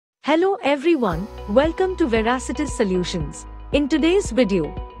Hello everyone, welcome to Veracitiz Solutions. In today's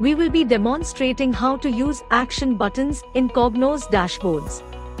video, we will be demonstrating how to use action buttons in Cognos dashboards.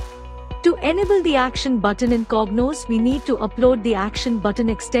 To enable the action button in Cognos, we need to upload the action button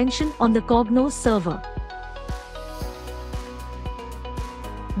extension on the Cognos server.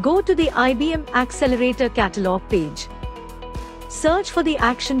 Go to the IBM Accelerator catalog page. Search for the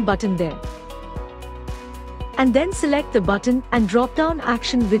action button there. And then select the button and drop down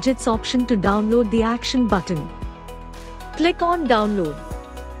Action Widgets option to download the action button. Click on Download.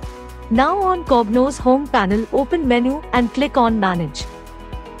 Now on Cognos Home panel, open menu and click on Manage.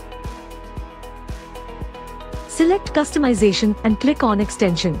 Select Customization and click on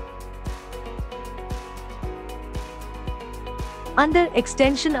Extension. Under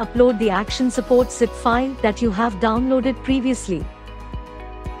Extension, upload the action support zip file that you have downloaded previously.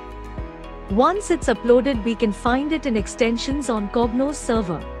 Once it's uploaded, we can find it in extensions on Cognos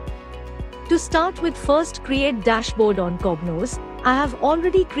server. To start with, first create dashboard on Cognos. I have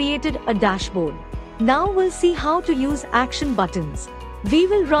already created a dashboard. Now we'll see how to use action buttons. We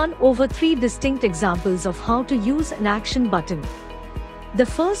will run over 3 distinct examples of how to use an action button. The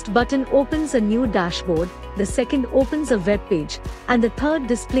first button opens a new dashboard, the second opens a web page, and the third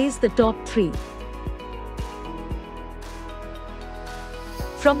displays the top 3.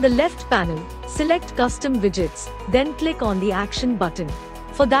 From the left panel, select Custom Widgets, then click on the Action button.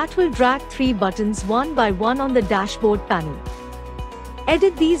 For that, we'll drag 3 buttons one by one on the dashboard panel.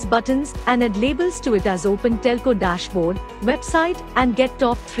 Edit these buttons and add labels to it as Open Telco Dashboard, Website, and Get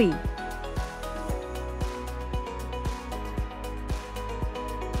Top 3.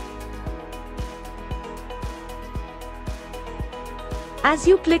 As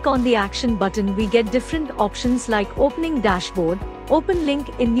you click on the Action button, we get different options like Opening Dashboard, Open Link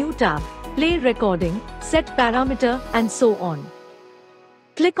in New tab, Play Recording, Set Parameter, and so on.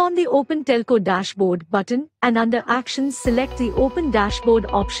 Click on the Open Telco Dashboard button and under Actions, select the Open Dashboard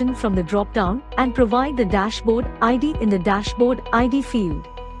option from the drop-down and provide the dashboard ID in the Dashboard ID field.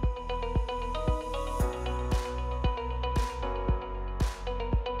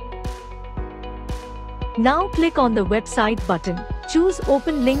 Now click on the Website button, choose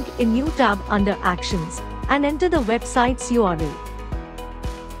Open Link in New tab under Actions, and enter the website's URL.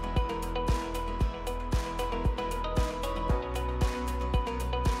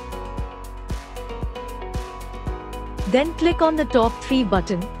 Then click on the top 3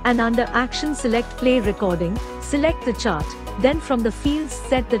 button and under Action select Play Recording, select the chart, then from the fields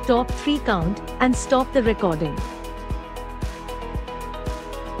set the top 3 count and stop the recording.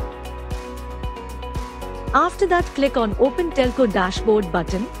 After that, click on Open Telco Dashboard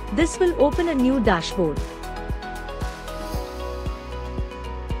button. This will open a new dashboard.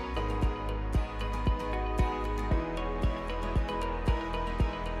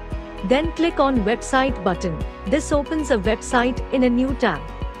 Then click on Website button. This opens a website in a new tab.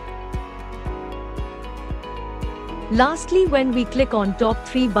 Lastly, when we click on Top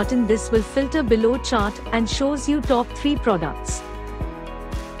 3 button, this will filter below chart and shows you top 3 products.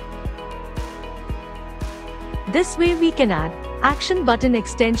 This way we can add action button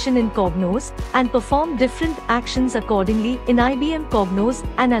extension in Cognos and perform different actions accordingly in IBM Cognos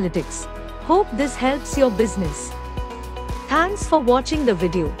Analytics. Hope this helps your business. Thanks for watching the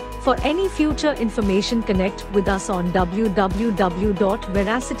video. For any future information, connect with us on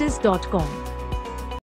www.veracitiz.com.